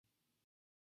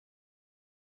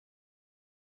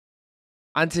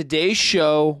On today's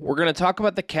show, we're going to talk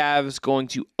about the Cavs going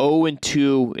to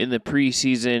 0-2 in the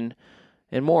preseason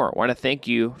and more. I want to thank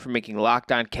you for making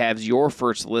Locked On Cavs your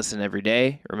first listen every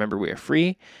day. Remember, we are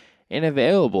free and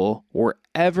available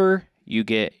wherever you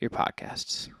get your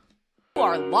podcasts. You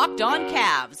are Locked On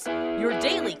Cavs, your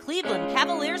daily Cleveland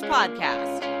Cavaliers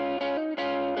podcast.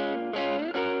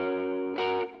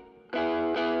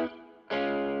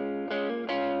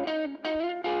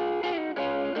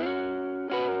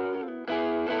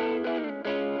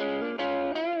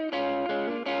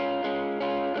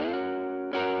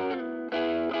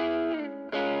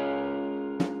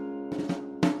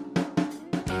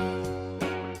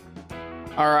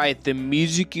 All right, the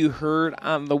music you heard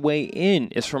on the way in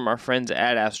is from our friends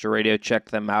at Astro Radio. Check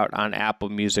them out on Apple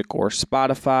Music or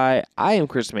Spotify. I am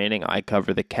Chris Manning. I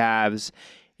cover the Cavs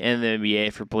and the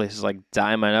NBA for places like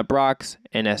Diamond Up Rocks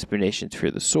and SB Nation's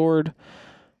Fear the Sword.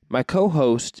 My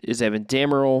co-host is Evan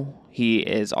Damerel. He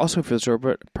is also for the Sword,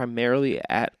 but primarily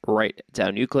at Right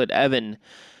Down Euclid. Evan,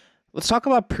 let's talk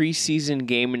about preseason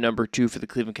game number 2 for the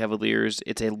Cleveland Cavaliers.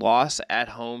 It's a loss at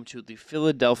home to the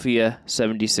Philadelphia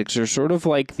 76ers, sort of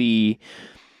like the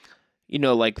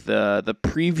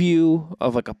preview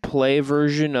of like a play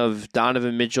version of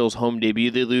Donovan Mitchell's home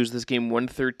debut. They lose this game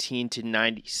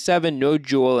 113-97. No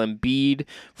Joel Embiid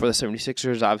for the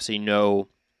 76ers. Obviously no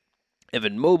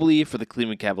Evan Mobley for the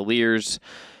Cleveland Cavaliers.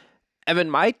 Evan,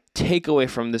 my takeaway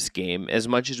from this game, as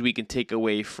much as we can take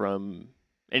away from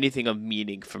anything of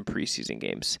meaning from preseason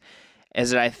games, is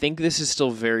that I think this is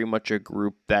still very much a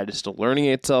group that is still learning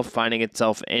itself, finding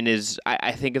itself, and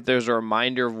I think if there's a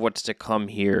reminder of what's to come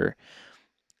here,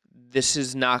 this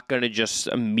is not going to just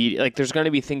immediately, like there's going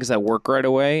to be things that work right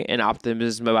away and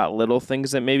optimism about little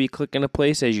things that maybe click into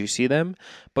place as you see them,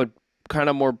 but kind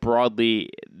of more broadly,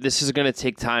 this is going to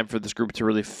take time for this group to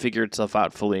really figure itself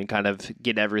out fully and kind of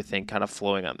get everything kind of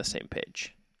flowing on the same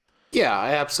page. Yeah,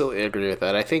 I absolutely agree with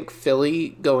that. I think Philly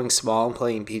going small and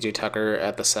playing PJ Tucker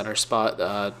at the center spot,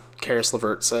 Karis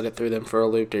LeVert said it threw them for a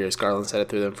loop, Darius Garland said it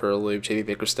threw them for a loop, JB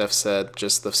Bickerstaff said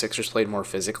just the Sixers played more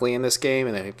physically in this game,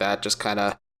 and I think that just kind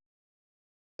of,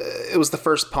 it was the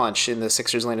first punch, and the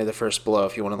Sixers landed the first blow,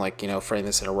 if you want to frame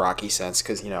this in a Rocky sense,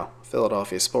 because,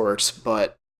 Philadelphia sports,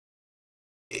 but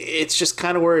it's just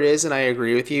kind of where it is, and I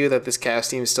agree with you that this Cavs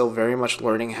team is still very much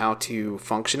learning how to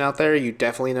function out there. You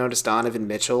definitely noticed Donovan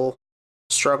Mitchell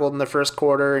struggled in the first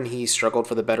quarter, and he struggled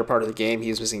for the better part of the game. He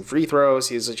was missing free throws.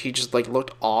 He just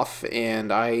looked off,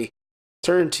 and I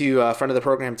turned to a friend of the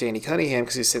program, Danny Cunningham,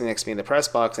 because he was sitting next to me in the press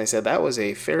box, and I said that was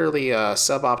a fairly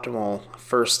suboptimal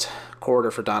first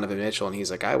quarter for Donovan Mitchell, and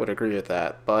he's like, I would agree with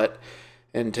that, but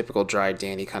in typical dry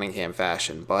Danny Cunningham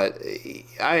fashion. But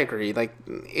I agree,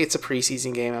 it's a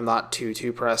preseason game. I'm not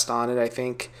too pressed on it. I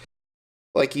think,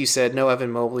 like you said, no Evan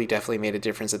Mobley definitely made a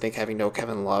difference. I think having no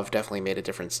Kevin Love definitely made a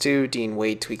difference too. Dean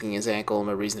Wade tweaking his ankle,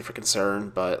 no reason for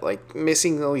concern. But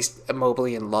missing at least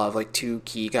Mobley and Love, two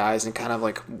key guys, and kind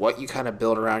of what you kind of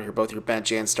build around both your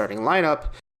bench and starting lineup,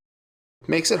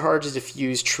 makes it hard to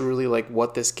diffuse truly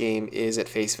what this game is at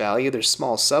face value. There's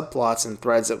small subplots and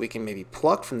threads that we can maybe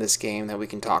pluck from this game that we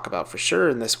can talk about for sure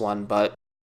in this one, but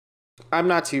I'm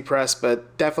not too pressed.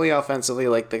 But definitely offensively,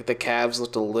 the Cavs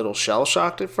looked a little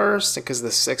shell-shocked at first because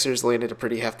the Sixers landed a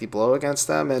pretty hefty blow against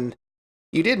them, and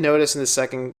you did notice in the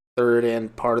second, third,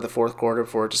 and part of the fourth quarter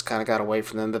before it just kind of got away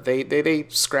from them that they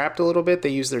scrapped a little bit. They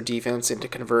used their defense into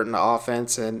convert into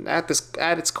offense, and at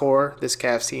its core, this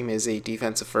Cavs team is a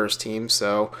defensive first team,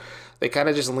 so they kind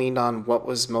of just leaned on what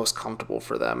was most comfortable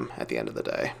for them at the end of the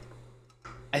day.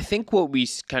 I think what we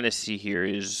kind of see here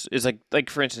is like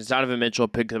for instance, Donovan Mitchell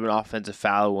picked up an offensive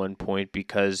foul at one point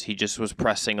because he just was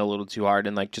pressing a little too hard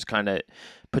and just kind of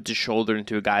put his shoulder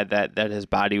into a guy that his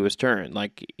body was turned.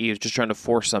 He was just trying to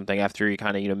force something after he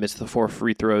kind of missed the 4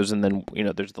 free throws, and then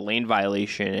there's the lane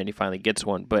violation and he finally gets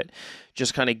one. But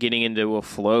just kind of getting into a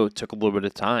flow took a little bit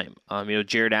of time.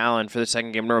 Jared Allen for the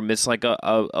second game in a row missed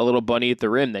a little bunny at the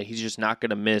rim that he's just not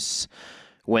going to miss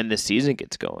when the season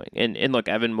gets going. And look,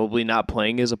 Evan Mobley not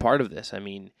playing is a part of this. I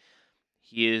mean,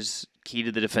 he is key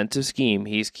to the defensive scheme.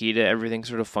 He's key to everything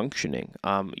sort of functioning.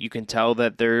 You can tell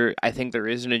that I think there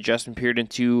is an adjustment period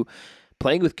into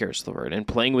playing with Karis LeVert and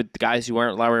playing with guys who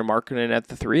aren't Lauri Markkanen at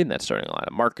the 3 in that starting lineup.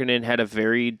 Markkanen had a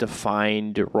very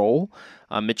defined role.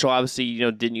 Mitchell obviously,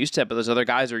 didn't use to it, but those other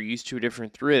guys are used to a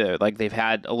different 3 there. They've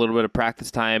had a little bit of practice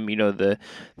time. The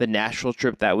Nashville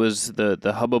trip, that was the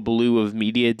hubbubaloo of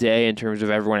media day in terms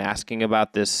of everyone asking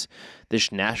about this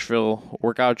Nashville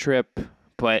workout trip.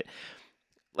 But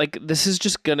like this is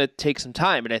just going to take some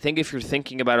time. And I think if you're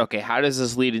thinking about, okay, how does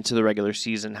this lead into the regular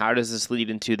season? How does this lead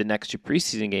into the next two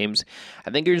preseason games?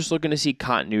 I think you're just looking to see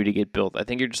continuity get built. I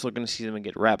think you're just looking to see them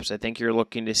get reps. I think you're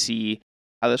looking to see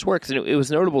how this works. And it was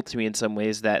notable to me in some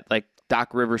ways that like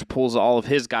Doc Rivers pulls all of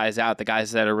his guys out, the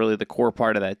guys that are really the core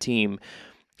part of that team,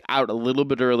 out a little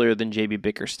bit earlier than JB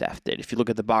Bickerstaff did. If you look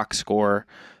at the box score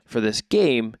for this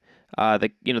game, the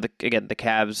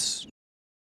Cavs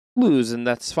lose, and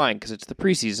that's fine because it's the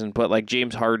preseason, but like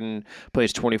James Harden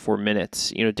plays 24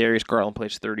 minutes, Darius Garland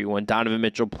plays 31, Donovan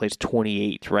Mitchell plays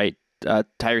 28, right?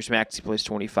 Tyrese Maxey plays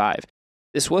 25.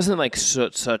 This wasn't like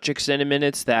such extended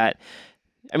minutes that,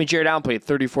 Jared Allen played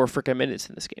 34 freaking minutes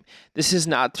in this game. This is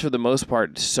not, for the most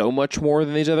part, so much more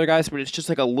than these other guys, but it's just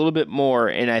like a little bit more,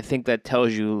 and I think that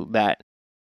tells you that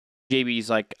JB's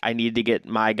like, I need to get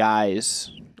my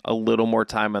guys a little more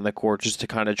time on the court just to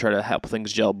kind of try to help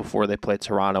things gel before they play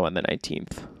Toronto on the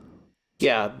 19th.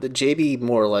 Yeah, the JB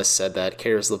more or less said that.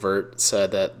 Karis LeVert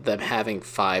said that them having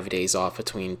 5 days off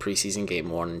between preseason game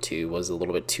 1 and 2 was a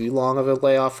little bit too long of a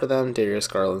layoff for them. Darius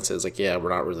Garland says, like, yeah, we're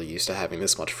not really used to having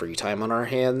this much free time on our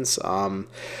hands. But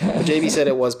JB said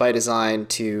it was by design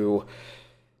to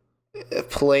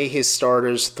play his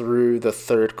starters through the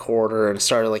third quarter and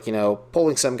started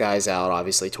pulling some guys out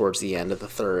obviously towards the end of the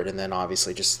third, and then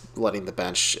obviously just emptying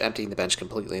the bench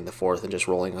completely in the fourth and just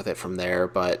rolling with it from there.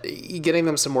 But getting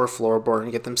them some more floorboard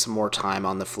and get them some more time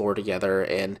on the floor together.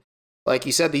 And like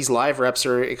you said, these live reps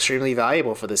are extremely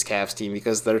valuable for this Cavs team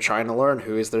because they're trying to learn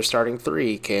who is their starting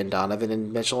three. Can Donovan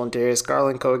and Mitchell and Darius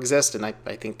Garland coexist? And I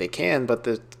think they can, but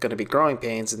there's going to be growing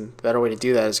pains, and the better way to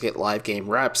do that is get live game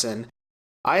reps. And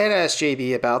I had asked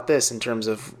JB about this in terms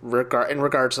of in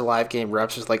regards to live game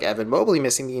reps with like Evan Mobley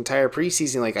missing the entire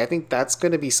preseason. Like, I think that's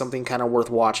going to be something kind of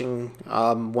worth watching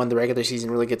when the regular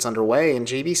season really gets underway. And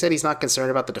JB said he's not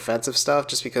concerned about the defensive stuff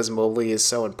just because Mobley is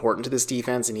so important to this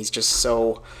defense and he's just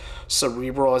so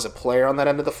cerebral as a player on that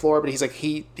end of the floor. But he's like,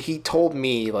 he told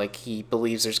me like he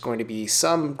believes there's going to be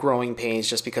some growing pains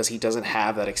just because he doesn't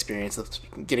have that experience of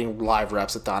getting live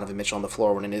reps with Donovan Mitchell on the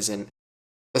floor when it isn't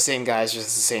the same guys, just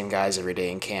the same guys every day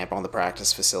in camp on the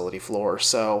practice facility floor.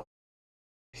 So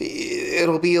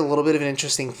it'll be a little bit of an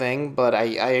interesting thing, but I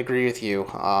agree with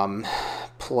you.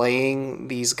 Playing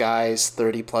these guys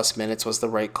 30-plus minutes was the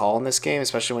right call in this game,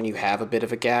 especially when you have a bit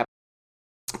of a gap.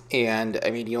 And,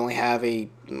 you only have a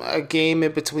game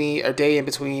in between, a day in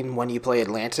between when you play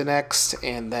Atlanta next,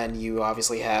 and then you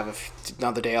obviously have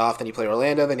another day off, then you play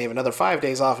Orlando, then you have another 5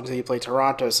 days off until you play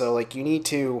Toronto. So, you need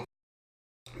to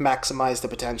maximize the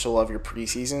potential of your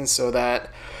preseason so that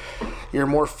you're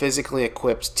more physically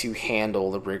equipped to handle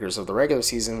the rigors of the regular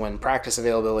season when practice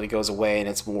availability goes away and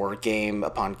it's more game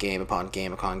upon game upon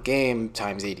game upon game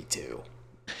times 82.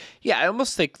 Yeah, I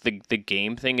almost think the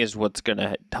game thing is what's going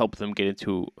to help them get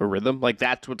into a rhythm. Like,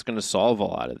 that's what's going to solve a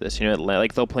lot of this.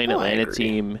 Like they'll play an Atlanta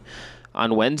team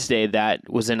on Wednesday that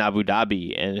was in Abu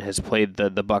Dhabi and has played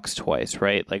the Bucks twice,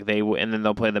 right? And then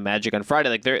they'll play the Magic on Friday.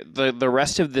 Like, the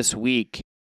rest of this week,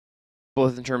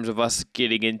 both in terms of us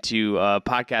getting into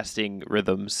podcasting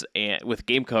rhythms and with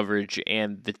game coverage,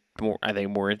 and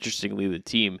more interestingly, the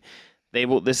team.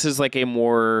 This is like a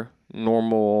more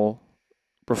normal,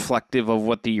 reflective of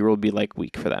what the year will be like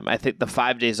week for them. I think the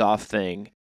 5 days off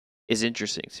thing is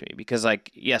interesting to me because,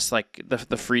 yes,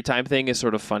 the free time thing is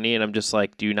sort of funny, and I'm just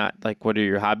like, do you not what are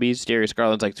your hobbies? Darius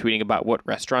Garland's tweeting about what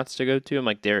restaurants to go to. I'm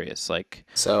like, Darius,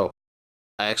 so.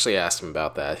 I actually asked him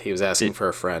about that. He was asking for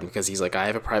a friend because he's like, I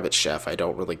have a private chef. I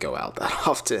don't really go out that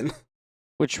often.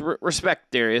 Which, respect,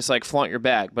 Darius, flaunt your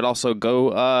bag, but also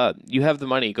go, you have the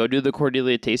money, go do the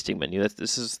Cordelia tasting menu.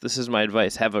 This is my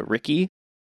advice. Have a Ricky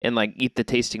and eat the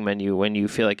tasting menu when you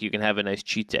feel like you can have a nice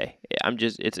cheat day.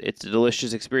 It's a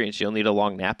delicious experience. You'll need a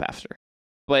long nap after.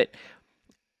 But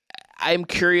I'm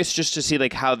curious just to see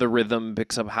how the rhythm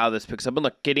picks up, how this picks up. And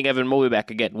look, getting Evan Mobley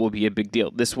back again will be a big deal.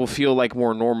 This will feel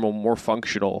more normal, more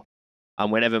functional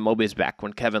when Evan Mobley is back,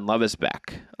 when Kevin Love is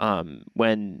back,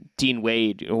 when Dean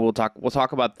Wade. We'll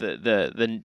talk about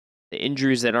the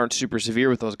injuries that aren't super severe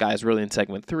with those guys really in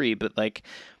segment 3, but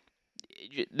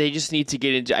they just need to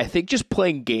get into. I think just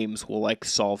playing games will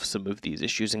solve some of these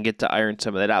issues and get to iron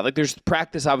some of that out. There's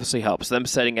practice obviously helps. Them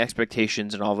setting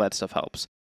expectations and all that stuff helps.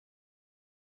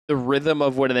 The rhythm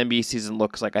of what an NBA season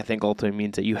looks like, I think, ultimately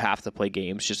means that you have to play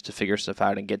games just to figure stuff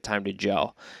out and get time to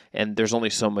gel. And there's only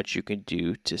so much you can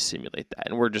do to simulate that.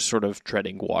 And we're just sort of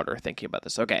treading water thinking about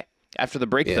this. Okay, after the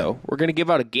break, though, we're going to give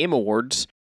out a game awards,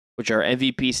 which are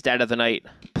MVP, Stat of the Night,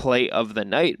 Play of the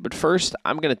Night. But first,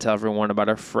 I'm going to tell everyone about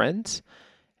our friends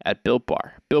at Built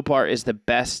Bar. Built Bar is the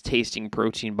best tasting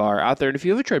protein bar out there, and if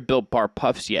you haven't tried Built Bar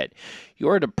Puffs yet, you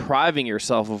are depriving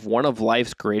yourself of one of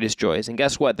life's greatest joys. And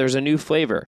guess what? There's a new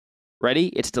flavor. Ready?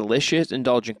 It's delicious,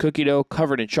 indulgent cookie dough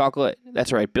covered in chocolate.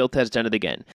 That's right, Built has done it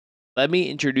again. Let me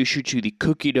introduce you to the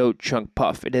cookie dough chunk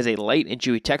puff. It has a light and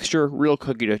chewy texture, real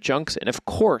cookie dough chunks, and of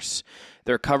course,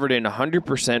 they're covered in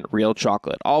 100% real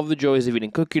chocolate. All of the joys of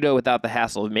eating cookie dough without the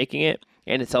hassle of making it,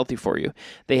 and it's healthy for you.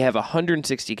 They have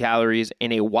 160 calories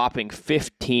and a whopping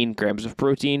 15 grams of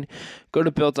protein. Go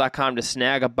to Built.com to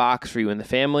snag a box for you and the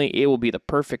family. It will be the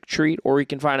perfect treat, or you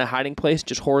can find a hiding place.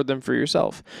 Just hoard them for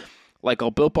yourself. Like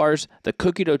all Built Bars, the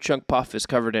cookie dough chunk puff is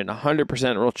covered in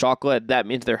 100% real chocolate. That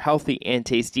means they're healthy and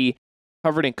tasty,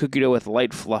 covered in cookie dough with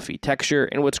light, fluffy texture.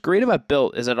 And what's great about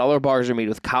Built is that all our bars are made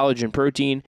with collagen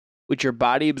protein, which your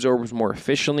body absorbs more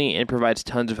efficiently and provides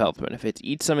tons of health benefits.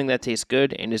 Eat something that tastes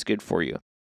good and is good for you.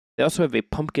 They also have a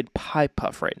pumpkin pie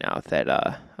puff right now that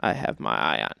I have my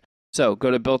eye on. So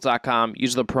go to Built.com,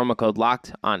 use the promo code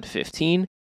LOCKEDON15,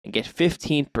 and get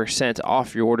 15%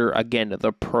 off your order. Again,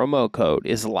 the promo code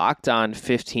is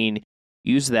LOCKEDON15.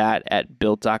 Use that at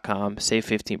Built.com. Save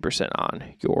 15% on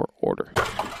your order.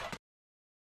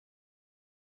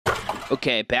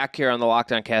 Okay, back here on the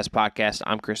Locked On Cavs podcast,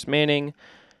 I'm Chris Manning.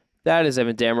 That is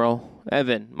Evan Damrell.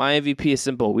 Evan, my MVP is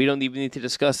simple. We don't even need to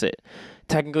discuss it.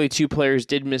 Technically, 2 players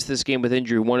did miss this game with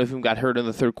injury, one of whom got hurt in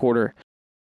the third quarter.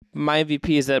 My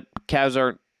MVP is that Cavs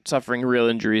aren't suffering real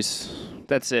injuries.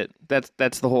 That's it.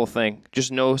 That's the whole thing.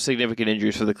 Just no significant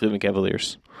injuries for the Cleveland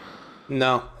Cavaliers.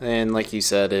 No, and like you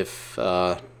said, if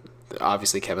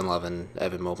obviously Kevin Love and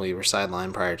Evan Mobley were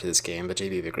sidelined prior to this game, but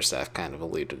JB Bickerstaff kind of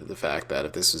alluded to the fact that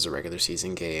if this was a regular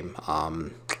season game,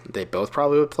 they both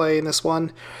probably would play in this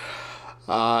one.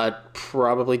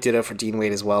 Probably ditto for Dean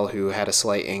Wade as well, who had a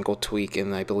slight ankle tweak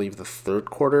in, I believe, the third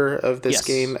quarter of this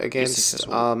game against.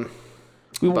 I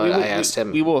asked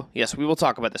him. We will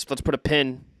talk about this. Let's put a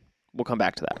pin. We'll come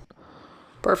back to that.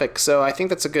 Perfect. So I think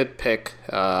that's a good pick.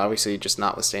 Obviously, just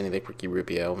notwithstanding like Ricky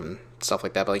Rubio and stuff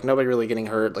like that, but like nobody really getting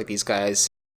hurt. Like these guys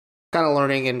kind of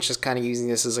learning and just kind of using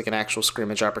this as like an actual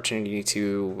scrimmage opportunity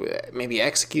to maybe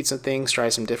execute some things, try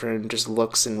some different just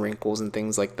looks and wrinkles and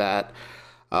things like that.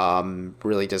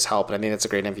 Really does help. And I think that's a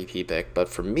great MVP pick. But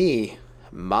for me,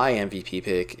 my MVP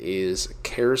pick is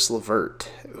Caris LeVert,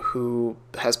 who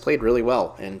has played really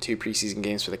well in 2 preseason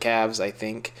games for the Cavs. I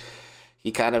think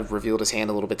he kind of revealed his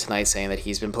hand a little bit tonight, saying that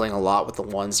he's been playing a lot with the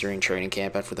ones during training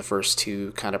camp after the first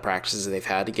 2 kind of practices they've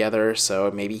had together.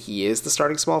 So maybe he is the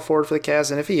starting small forward for the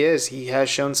Cavs. And if he is, he has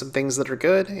shown some things that are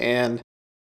good. And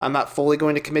I'm not fully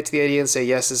going to commit to the idea and say,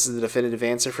 yes, this is the definitive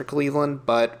answer for Cleveland,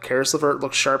 but Caris LeVert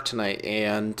looked sharp tonight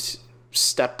and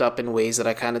stepped up in ways that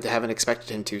I kind of haven't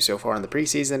expected him to so far in the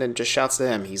preseason, and just shouts to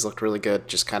him. He's looked really good,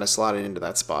 just kind of slotted into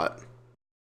that spot.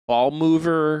 Ball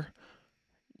mover,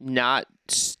 not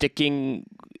sticking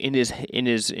in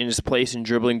his place and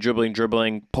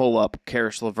dribbling, pull up.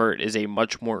 Caris LeVert is a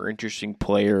much more interesting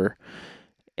player,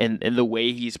 and the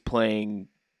way he's playing,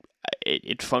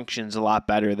 it functions a lot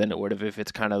better than it would have if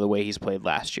it's kind of the way he's played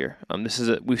last year.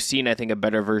 We've seen, I think, a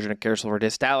better version of Caris LeVert.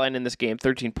 His stat line in this game: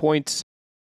 13 points,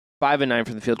 5 and 9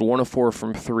 from the field, 1 of 4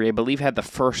 from 3. I believe had the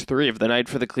first 3 of the night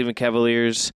for the Cleveland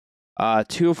Cavaliers.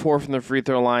 2 of 4 from the free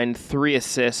throw line, 3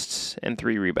 assists, and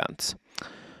 3 rebounds.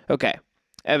 Okay,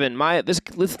 Evan,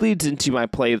 this leads into my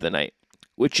play of the night,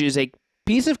 which is a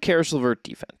piece of Caris LeVert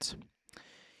defense.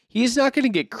 He's not going to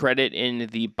get credit in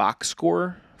the box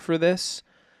score for this,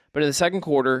 but in the second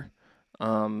quarter,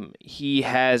 he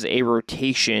has a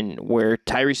rotation where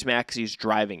Tyrese Maxey is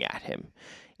driving at him,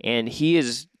 and he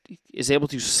is able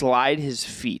to slide his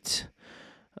feet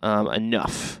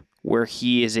enough where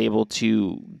he is able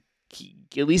to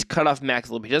at least cut off Max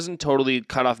a little bit. He doesn't totally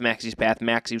cut off Maxey's path.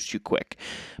 Maxey was too quick.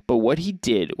 But what he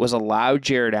did was allow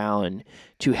Jared Allen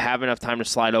to have enough time to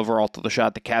slide over, alter the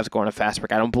shot. The Cavs go on a fast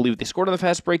break. I don't believe they scored on the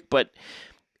fast break, but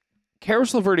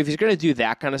Caris LeVert, if he's going to do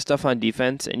that kind of stuff on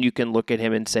defense, and you can look at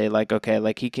him and say, like, okay,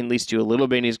 like he can at least do a little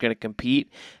bit and he's going to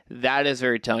compete, that is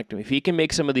very telling to me. If he can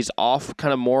make some of these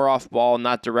more off ball,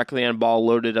 not directly on ball,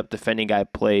 loaded up defending guy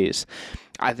plays,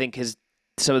 I think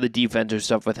some of the defensive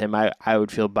stuff with him, I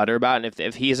would feel better about. And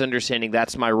if he is understanding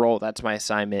that's my role, that's my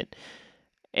assignment,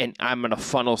 and I'm going to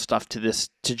funnel stuff to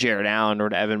Jared Allen or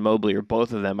to Evan Mobley or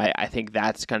both of them, I think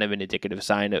that's kind of an indicative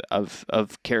sign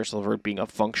of Caris LeVert being a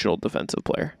functional defensive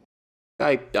player.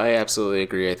 I absolutely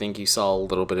agree. I think you saw a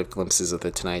little bit of glimpses of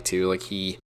it tonight too. Like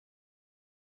he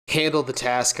handled the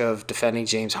task of defending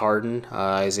James Harden.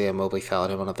 Isaiah Mobley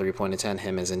fouled him on a three-point attempt,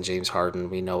 him as in James Harden.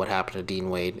 We know what happened to Dean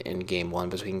Wade in Game 1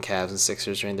 between Cavs and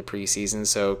Sixers during the preseason,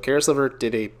 so Karis LeVert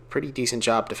did a pretty decent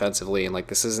job defensively, and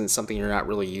this isn't something you're not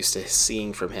really used to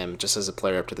seeing from him just as a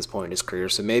player up to this point in his career.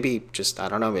 So maybe I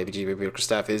don't know, maybe GB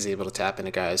Bickerstaff is able to tap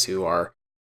into guys who are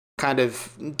kind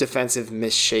of defensive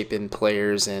misshapen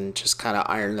players and just kind of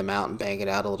iron them out and bang it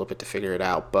out a little bit to figure it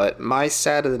out. But my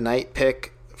stat of the night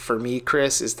pick for me,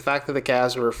 Chris, is the fact that the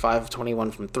Cavs were 5 of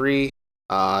 21 from 3.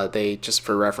 They, just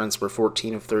for reference, were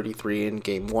 14 of 33 in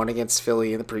Game 1 against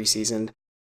Philly in the preseason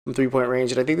from three-point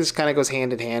range. And I think this kind of goes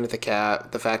hand in hand with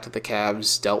the fact that the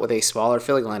Cavs dealt with a smaller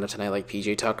Philly lineup tonight, like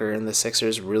PJ Tucker, and the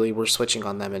Sixers really were switching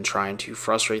on them and trying to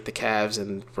frustrate the Cavs,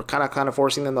 and were kind of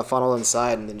forcing them to funnel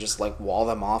inside and then just wall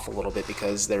them off a little bit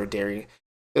because they were daring.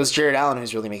 It was Jared Allen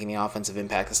who's really making the offensive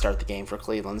impact to start the game for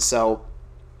Cleveland. So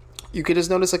you could just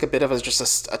notice a bit of a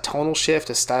tonal shift,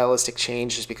 a stylistic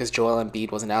change, just because Joel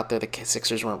Embiid wasn't out there. The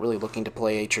Sixers weren't really looking to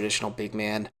play a traditional big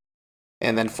man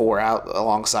and then 4 out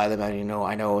alongside them.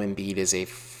 I know Embiid is a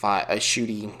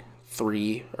shooting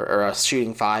 3 or a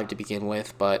shooting 5 to begin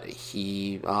with, but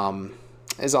he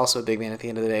is also a big man at the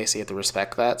end of the day, so you have to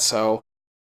respect that. So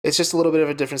it's just a little bit of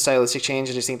a different stylistic change.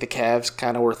 I just think the Cavs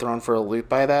kind of were thrown for a loop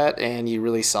by that, and you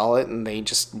really saw it, and they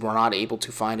just were not able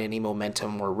to find any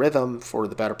momentum or rhythm for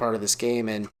the better part of this game.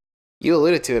 And you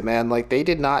alluded to it, man. They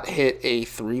did not hit a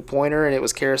three-pointer, and it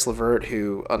was Karis LeVert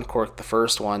who uncorked the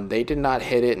first one. They did not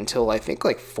hit it until, I think,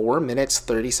 4 minutes,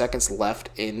 30 seconds left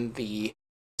in the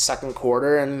second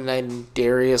quarter, and then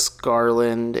Darius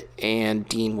Garland and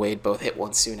Dean Wade both hit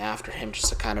one soon after him just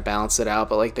to kind of balance it out.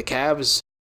 But, the Cavs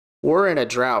were in a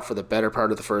drought for the better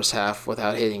part of the first half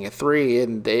without hitting a three,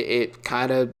 and it kind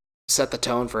of set the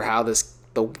tone for how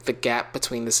the gap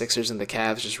between the Sixers and the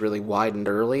Cavs just really widened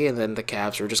early, and then the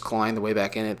Cavs were just clawing the way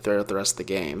back in it throughout the rest of the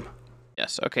game.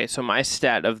 Yes. Okay. So my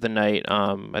stat of the night,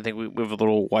 I think we have a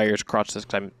little wires crossed this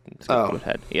because I'm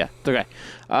ahead. Yeah. It's okay.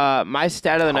 My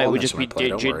stat of the night would just be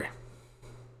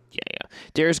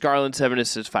Darius Garland, 7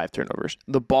 assists, 5 turnovers.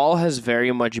 The ball has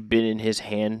very much been in his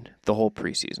hand the whole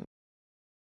preseason.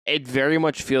 It very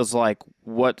much feels like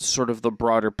what sort of the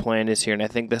broader plan is here, and I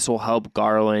think this will help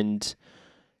Garland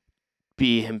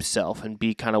be himself and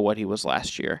be kind of what he was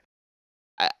last year.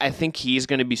 I think he's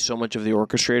going to be so much of the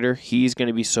orchestrator. He's going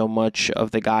to be so much of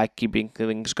the guy keeping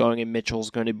things going, and Mitchell's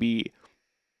going to be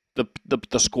the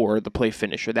scorer, the play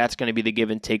finisher. That's going to be the give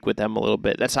and take with them a little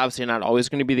bit. That's obviously not always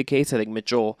going to be the case. I think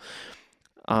Mitchell,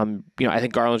 I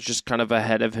think Garland's just kind of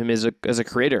ahead of him as a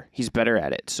creator. He's better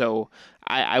at it. So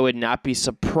I would not be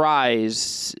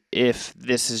surprised if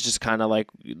this is just kind of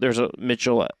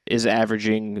Mitchell is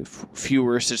averaging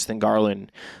fewer assists than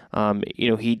Garland.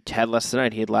 He had less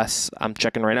tonight. He had less. I'm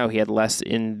checking right now. He had less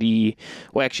actually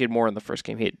had more in the first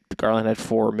game. Garland had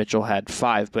 4, Mitchell had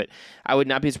 5. But I would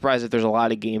not be surprised if there's a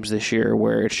lot of games this year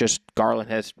where it's just Garland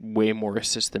has way more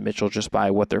assists than Mitchell just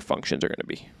by what their functions are going to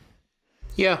be.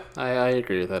 Yeah, I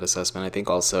agree with that assessment. I think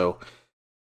also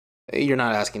you're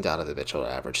not asking Donovan Mitchell to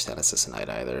average 10 assists a night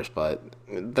either, but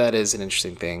that is an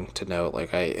interesting thing to note.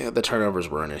 The turnovers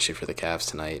were an issue for the Cavs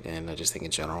tonight, and I just think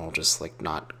in general, just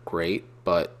not great.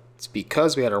 But it's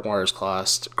because we had our wires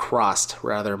crossed.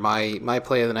 My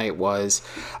play of the night was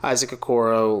Isaac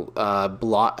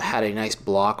Okoro had a nice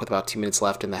block with about 2 minutes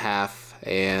left in the half,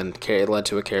 and it led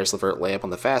to a Karis LeVert layup on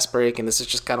the fast break. And this is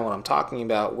just kind of what I'm talking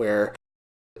about, where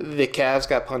the Cavs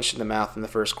got punched in the mouth in the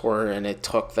first quarter, and it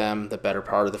took them the better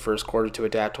part of the first quarter to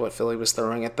adapt to what Philly was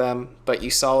throwing at them. But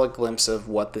you saw a glimpse of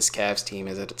what this Cavs team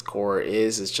is at its core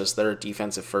is just they're a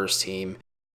defensive first team,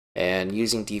 and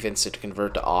using defense to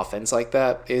convert to offense like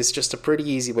that is just a pretty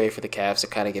easy way for the Cavs to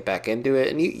kind of get back into it.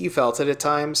 And you felt it at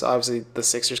times. Obviously, the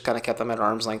Sixers kind of kept them at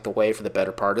arm's length away for the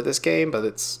better part of this game, but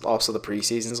it's also the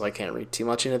preseason, so I can't read too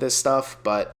much into this stuff.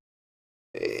 But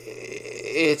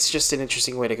it's just an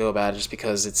interesting way to go about it just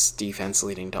because it's defense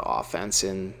leading to offense,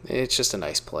 and it's just a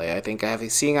nice play. I think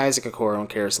seeing Isaac Okoro and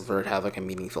Karis LeVert have a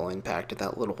meaningful impact at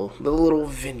that little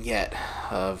vignette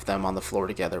of them on the floor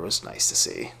together was nice to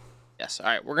see. Yes. All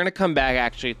right. We're going to come back,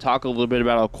 actually, talk a little bit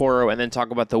about Okoro, and then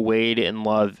talk about the Wade and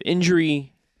Love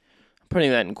injury. I'm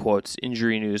putting that in quotes,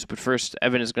 injury news. But first,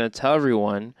 Evan is going to tell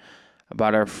everyone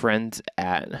about our friends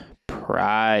at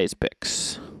Prize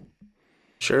Picks.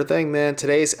 Sure thing, man.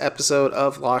 Today's episode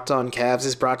of Locked On Cavs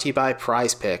is brought to you by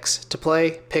Prize Picks. To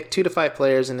play, pick 2 to 5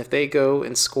 players, and if they go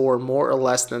and score more or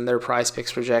less than their Prize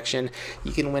Picks projection,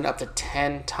 you can win up to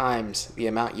 10 times the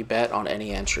amount you bet on any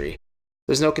entry.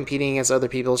 There's no competing against other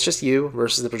people. It's just you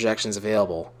versus the projections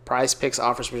available. Prize Picks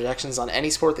offers projections on any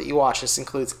sport that you watch. This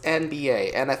includes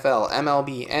NBA, NFL,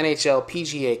 MLB, NHL,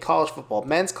 PGA, college football,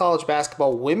 men's college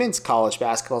basketball, women's college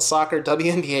basketball, soccer,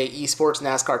 WNBA, esports,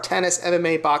 NASCAR, tennis,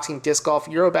 MMA, boxing, disc golf,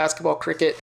 Eurobasketball,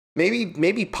 cricket, maybe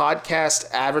podcast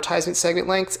advertisement segment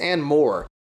lengths, and more.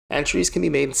 Entries can be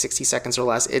made in 60 seconds or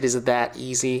less. It is that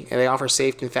easy, and they offer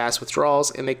safe and fast withdrawals,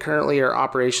 and they currently are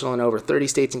operational in over 30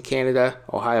 states in Canada,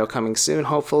 Ohio coming soon,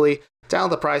 hopefully. Download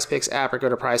the PrizePicks app or go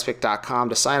to prizepick.com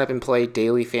to sign up and play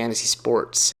daily fantasy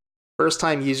sports.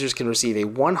 First-time users can receive a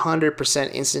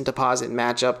 100% instant deposit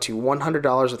match up to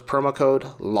 $100 with promo code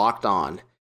LOCKEDON.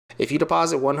 If you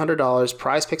deposit $100,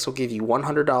 PrizePicks will give you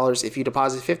 $100. If you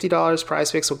deposit $50,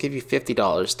 PrizePicks will give you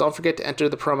 $50. Don't forget to enter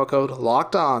the promo code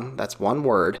LOCKEDON, that's one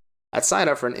word, at sign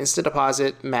up for an instant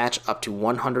deposit match up to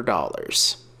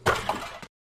 $100.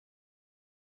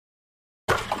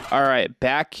 All right,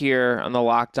 back here on the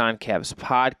Locked On Cavs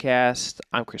podcast.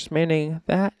 I'm Chris Manning.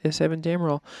 That is Evan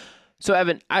Damrell. So,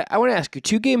 Evan, I want to ask you,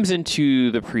 2 games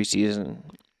into the preseason,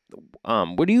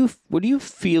 what are you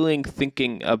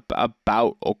thinking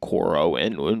about Okoro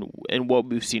and what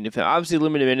we've seen of him? Obviously,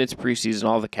 limited minutes preseason,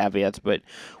 all the caveats, but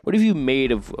what have you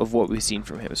made of what we've seen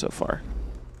from him so far?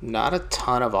 Not a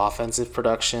ton of offensive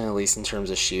production, at least in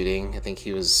terms of shooting. I think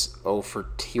he was 0 for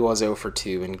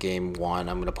 2 in game 1.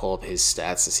 I'm going to pull up his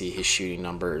stats to see his shooting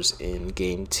numbers in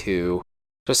game 2,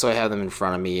 just so I have them in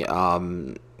front of me.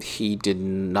 He did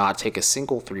not take a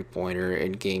single three-pointer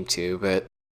in game 2, but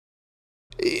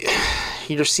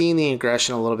you're seeing the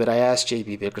aggression a little bit. I asked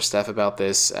JB Bickerstaff about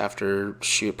this after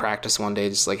practice one day,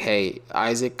 just like, hey,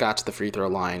 Isaac got to the free throw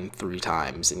line 3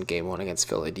 times in game 1 against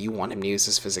Philly. Do you want him to use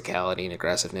his physicality and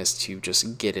aggressiveness to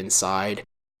just get inside,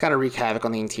 kind of wreak havoc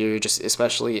on the interior? Just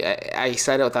especially, I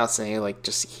said it without saying it, like,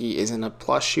 just he isn't a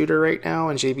plus shooter right now.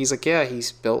 And JB's like, yeah,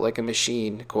 he's built like a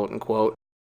machine, quote unquote.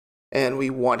 And we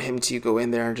want him to go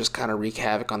in there and just kind of wreak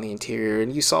havoc on the interior.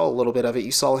 And you saw a little bit of it.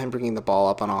 You saw him bringing the ball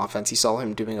up on offense. You saw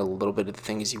him doing a little bit of the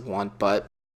things you want. But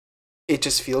it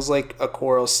just feels like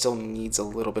Okoro still needs a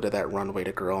little bit of that runway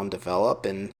to grow and develop.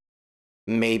 And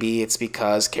maybe it's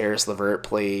because Caris LeVert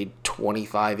played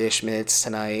 25-ish minutes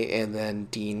tonight. And then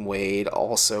Dean Wade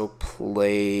also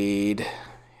played.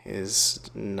 His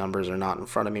numbers are not in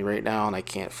front of me right now, and I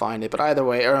can't find it. But either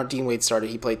way, Dean Wade started.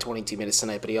 He played 22 minutes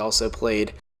tonight, but he also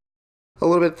played a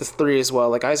little bit at the 3 as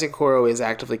well. Like, Isaac Okoro is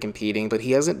actively competing, but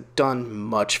he hasn't done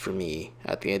much for me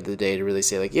at the end of the day to really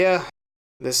say, like, yeah,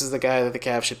 this is the guy that the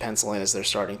Cavs should pencil in as their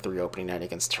starting 3 opening night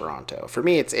against Toronto. For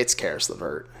me, it's Caris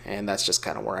LeVert, and that's just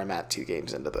kind of where I'm at 2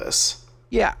 games into this.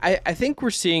 Yeah, I think we're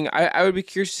seeing. I would be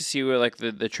curious to see what like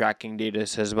the tracking data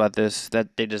says about this.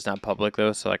 That data's not public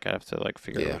though, so like I have to like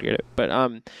figure out how to get it. But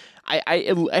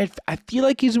I feel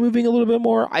like he's moving a little bit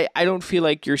more. I don't feel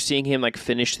like you're seeing him like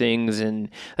finish things and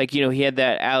like, you know, he had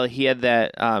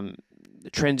that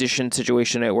transition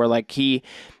situation where like he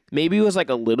maybe was like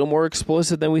a little more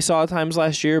explosive than we saw at times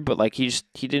last year, but like he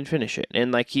didn't finish it,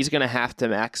 and like he's gonna have to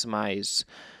maximize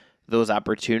those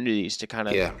opportunities to kind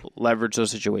of leverage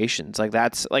those situations. Like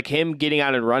that's like him getting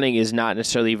out and running is not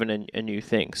necessarily even a new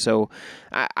thing. So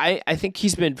I think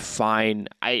he's been fine.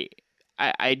 I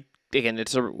again,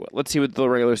 let's see what the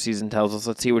regular season tells us.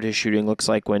 Let's see what his shooting looks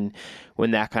like when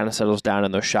that kind of settles down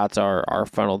and those shots are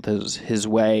funneled his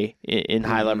way in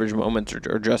high leverage moments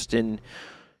or just in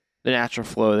the natural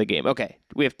flow of the game. Okay,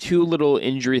 we have 2 little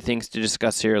injury things to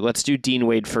discuss here. Let's do Dean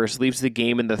Wade first. Leaves the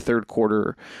game in the 3rd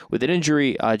quarter with an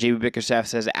injury. JB Bickerstaff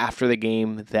says after the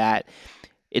game that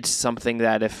it's something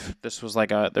that if this was like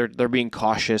they're being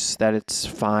cautious, that it's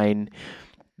fine.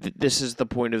 This is the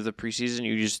point of the preseason.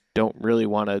 You just don't really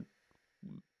want to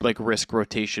like risk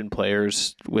rotation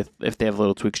players with if they have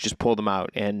little tweaks. Just pull them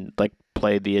out and like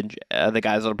play the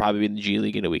guys that'll probably be in the G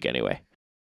League in a week anyway.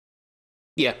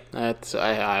 Yeah, I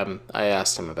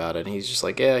asked him about it, and he's just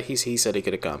like, yeah, he said he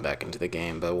could have gone back into the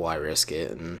game, but why risk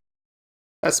it? And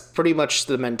that's pretty much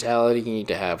the mentality you need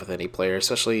to have with any player,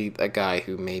 especially a guy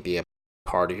who may be a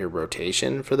part of your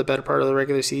rotation for the better part of the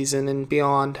regular season and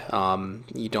beyond.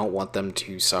 You don't want them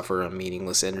to suffer a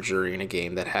meaningless injury in a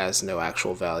game that has no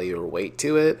actual value or weight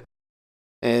to it.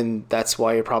 And that's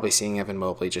why you're probably seeing Evan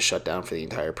Mobley just shut down for the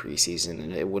entire preseason.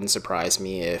 And it wouldn't surprise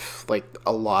me if like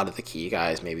a lot of the key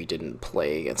guys maybe didn't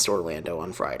play against Orlando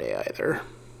on Friday either.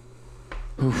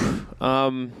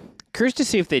 Curious to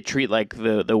see if they treat like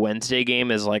the Wednesday game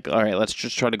as like, all right, let's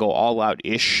just try to go all out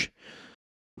ish.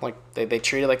 Like they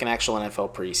treat it like an actual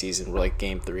NFL preseason where like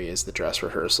game 3 is the dress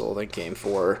rehearsal, then game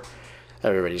 4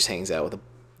 everybody just hangs out with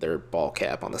their ball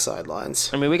cap on the sidelines.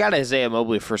 I mean, we got Isaiah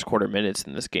Mobley 1st quarter minutes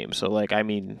in this game, so like, I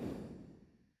mean,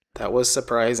 that was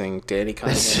surprising. Danny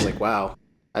Cunningham's like, wow,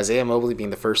 Isaiah Mobley being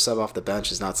the first sub off the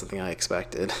bench is not something I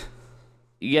expected.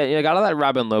 Yeah, gotta let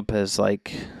Robin Lopez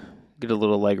get a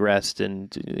little leg rest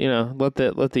and let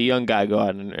the young guy go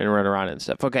out and run around and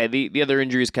stuff. Okay, the other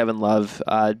injury is Kevin Love.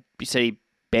 You said he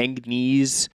banged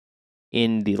knees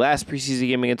in the last preseason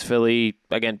game against Philly.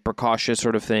 Again, precautious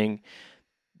sort of thing.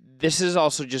 This is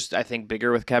also just, I think,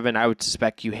 bigger with Kevin. I would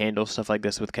suspect you handle stuff like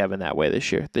this with Kevin that way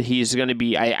this year. That he's going to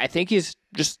be, I think he's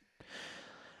just,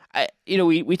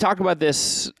 we talked about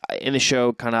this in the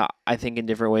show kind of, I think, in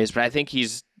different ways, but I think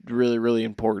he's really, really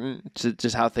important to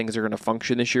just how things are going to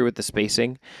function this year with the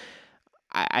spacing.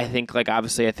 I think,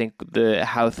 obviously, I think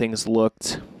how things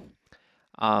looked,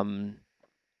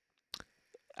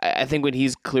 I think when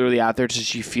he's clearly out there,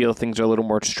 just you feel things are a little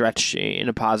more stretched in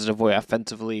a positive way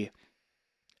offensively.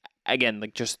 Again,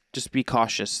 just be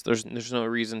cautious. There's no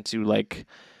reason to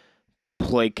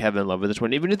play Kevin Love with this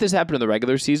one. Even if this happened in the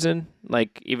regular season,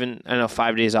 even I know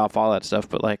 5 days off, all that stuff,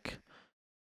 but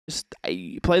just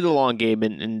play the long game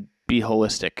and be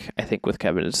holistic. I think with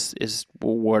Kevin is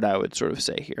what I would sort of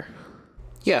say here.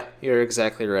 Yeah, you're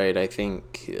exactly right. I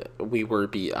think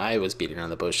I was beating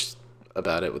around the bush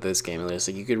about it with this game. It's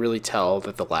you could really tell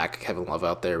that the lack of Kevin Love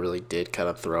out there really did kind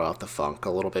of throw out the funk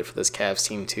a little bit for this Cavs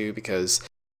team too, because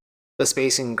the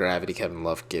spacing and gravity Kevin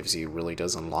Love gives you really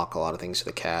does unlock a lot of things for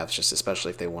the Cavs, just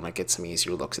especially if they want to get some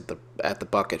easier looks at the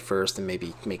bucket first and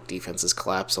maybe make defenses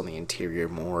collapse on the interior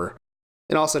more.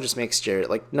 It also just makes Jared,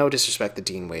 no disrespect to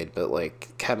Dean Wade, but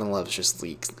Kevin Love just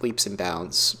leaps and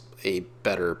bounds a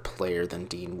better player than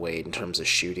Dean Wade in terms of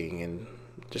shooting and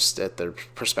just at their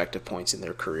prospective points in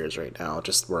their careers right now,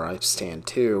 just where I stand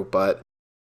too. But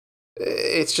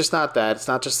it's just not that. It's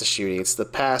not just the shooting. It's the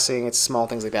passing. It's small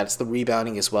things like that. It's the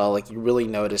rebounding as well. You really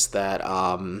notice that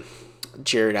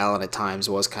Jared Allen at times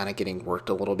was kind of getting worked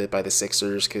a little bit by the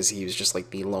Sixers because he was just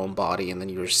the lone body, and then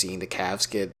you were seeing the Cavs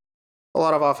get a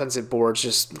lot of offensive boards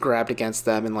just grabbed against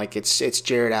them, and it's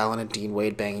Jared Allen and Dean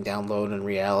Wade banging down low, and in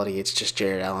reality it's just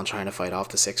Jared Allen trying to fight off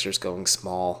the Sixers going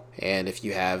small. And if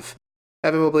you have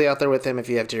Evan Mobley out there with him, if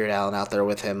you have Jared Allen out there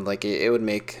with him, it would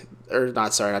make,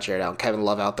 not Jared Allen, Kevin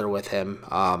Love out there with him,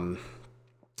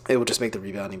 it would just make the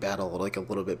rebounding battle a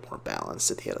little bit more balanced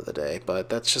at the end of the day. But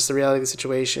that's just the reality of the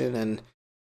situation, and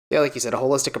yeah, like you said, a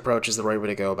holistic approach is the right way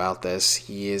to go about this.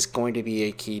 He is going to be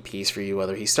a key piece for you,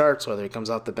 whether he starts, whether he comes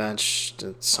off the bench,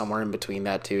 somewhere in between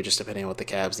that too, just depending on what the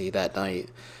Cavs need that night.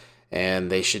 And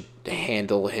they should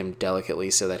handle him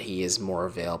delicately so that he is more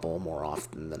available more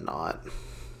often than not.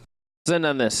 Then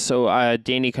on this, so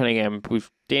Danny Cunningham,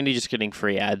 Danny just getting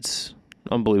free ads,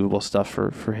 unbelievable stuff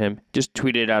for him. Just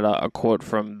tweeted out a quote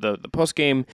from the post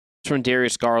game from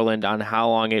Darius Garland on how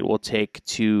long it will take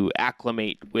to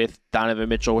acclimate with Donovan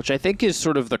Mitchell, which I think is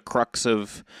sort of the crux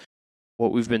of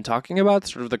what we've been talking about.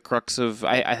 Sort of the crux of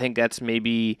I think that's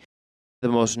maybe the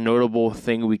most notable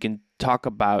thing we can talk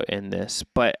about in this.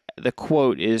 But the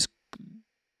quote is,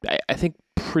 I think,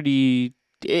 pretty.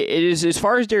 It is, as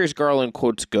far as Darius Garland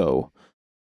quotes go,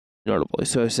 notably.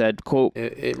 So I said, quote...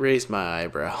 It raised my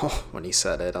eyebrow when he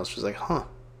said it. I was just like, huh.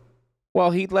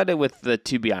 Well, he led it with the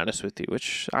 "to be honest with you,"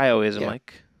 which I always am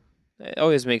it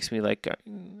always makes me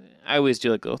I always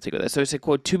do a little take with that. So I said,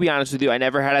 quote, "To be honest with you, I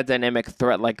never had a dynamic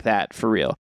threat like that, for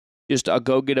real. Just a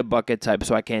go-get-a-bucket type,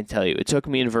 so I can't tell you. It took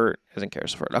me doesn't care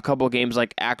for it, a couple games,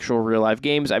 actual real-life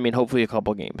games. I mean, hopefully a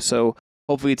couple games. So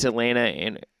hopefully it's Atlanta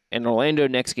and Orlando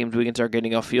next games. We can start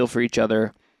getting a feel for each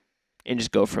other and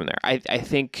just go from there." I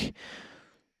think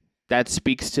that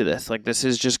speaks to this. This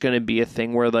is just going to be a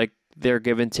thing where, their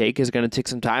give and take is going to take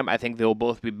some time. I think they'll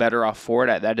both be better off for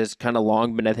it. That is kind of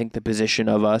long been, I think, the position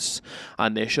of us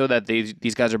on this show, that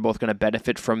these guys are both going to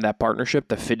benefit from that partnership.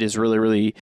 The fit is really,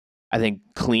 really, I think,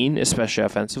 clean, especially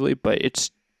offensively. But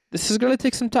this is going to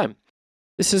take some time.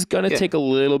 This is going to take a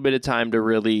little bit of time to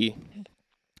really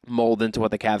mold into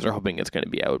what the Cavs are hoping it's going to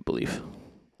be, I would believe.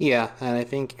 Yeah, and I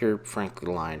think you're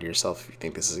frankly lying to yourself if you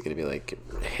think this is going to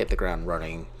be hit the ground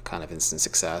running kind of instant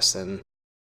success. And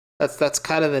that's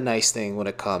kind of the nice thing when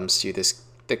it comes to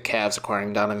the Cavs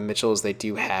acquiring Donovan Mitchell, is they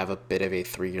do have a bit of a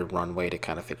 3-year runway to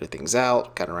kind of figure things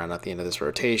out, kind of round out the end of this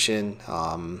rotation.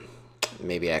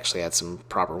 Maybe actually add some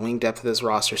proper wing depth to this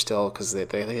roster still, because the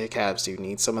Cavs do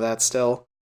need some of that still.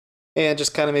 And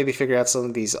just kind of maybe figure out some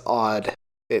of these odd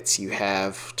fits you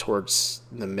have towards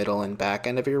the middle and back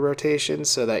end of your rotation,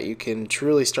 so that you can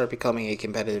truly start becoming a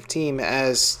competitive team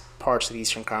as parts of the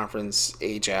Eastern Conference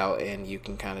age out, and you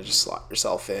can kind of just slot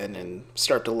yourself in and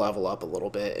start to level up a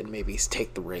little bit and maybe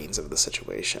take the reins of the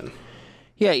situation.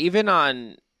 Yeah, even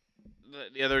on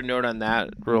the other note on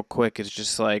that real quick is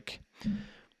just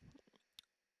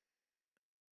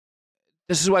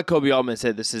This is why Kobe Altman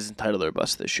said this isn't title or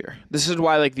bust this year. This is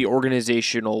why like the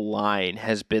organizational line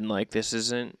has been like this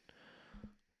isn't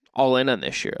all in on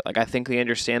this year. Like I think they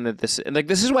understand that this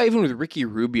is why even with Ricky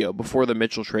Rubio before the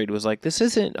Mitchell trade was like this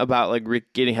isn't about like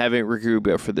having Ricky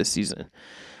Rubio for this season.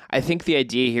 I think the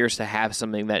idea here is to have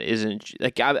something that isn't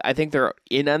like I think they're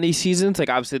in on these seasons. Like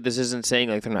obviously this isn't saying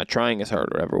like they're not trying as hard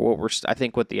or whatever. I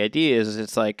think what the idea is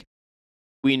it's like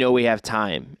we know we have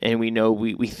time, and we know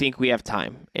we think we have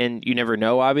time, and you never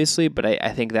know, obviously. But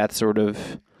I think that's sort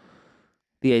of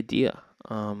the idea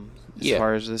as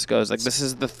far as this goes. Like this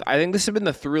is I think this has been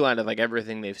the through line of like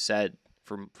everything they've said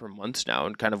for months now,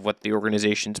 and kind of what the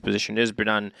organization's position is. But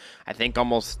on I think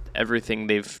almost everything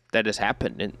that has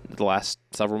happened in the last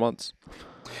several months.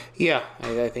 Yeah,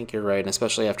 I think you're right, and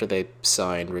especially after they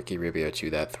signed Ricky Rubio to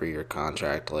that 3-year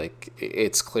contract, like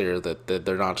it's clear that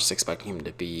they're not just expecting him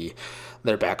to be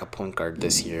their backup point guard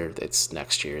this year. It's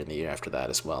next year and the year after that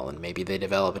as well, and maybe they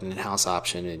develop an in-house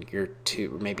option in year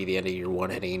 2, or maybe the end of year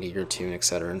 1 heading into year 2, and et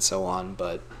cetera, and so on.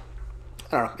 But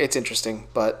I don't know, it's interesting.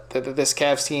 But this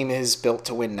Cavs team is built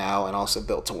to win now and also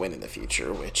built to win in the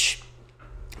future, which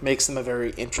makes them a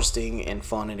very interesting and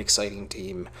fun and exciting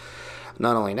team.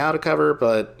 Not only now to cover,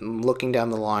 but looking down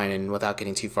the line and without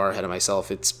getting too far ahead of myself,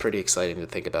 it's pretty exciting to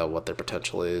think about what their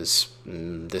potential is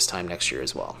this time next year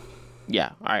as well.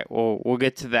 Yeah. All right. Well, we'll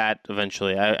get to that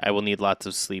eventually. I will need lots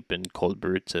of sleep and cold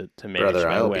brew to manage Brother,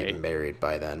 my I'll way. be married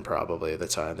by then, probably, at the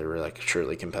time they were like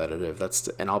truly competitive.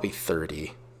 And I'll be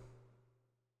 30.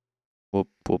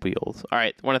 We'll be old. All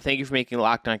right. I want to thank you for making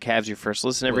Locked On Cavs your first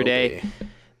listen every day.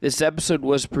 This episode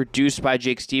was produced by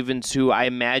Jake Stevens, who I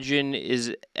imagine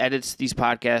edits these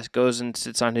podcasts, goes and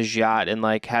sits on his yacht and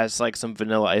like has like some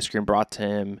vanilla ice cream brought to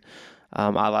him, a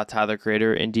la Tyler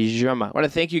Creator and DJ Drama. I want to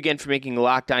thank you again for making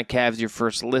Locked On Cavs your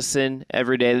first listen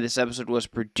every day. This episode was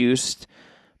produced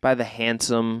by the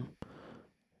handsome,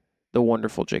 the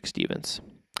wonderful Jake Stevens.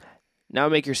 Now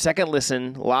make your second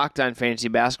listen Locked On Fantasy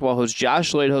Basketball. Host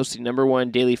Josh Lloyd hosts the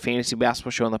 #1 daily fantasy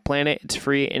basketball show on the planet. It's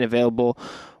free and available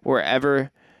wherever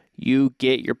you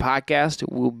get your podcast.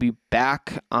 We'll be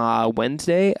back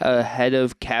Wednesday ahead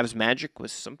of Cavs Magic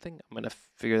with something. I'm going to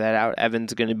figure that out.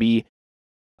 Evan's going to be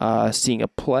seeing a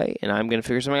play, and I'm going to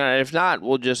figure something out. And if not,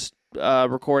 we'll just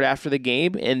record after the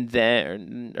game, and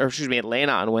then,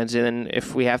 Atlanta on Wednesday. Then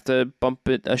if we have to bump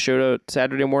a show to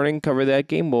Saturday morning, cover that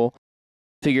game, we'll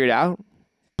figure it out.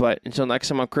 But until next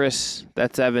time, I'm Chris.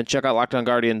 That's Evan. Check out Locked On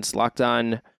Guardians, Locked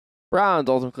On Browns,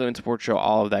 Ultimate Cleveland Sports Show,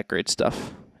 all of that great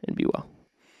stuff. And be well.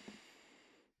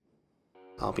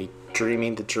 I'll be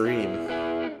dreaming the dream.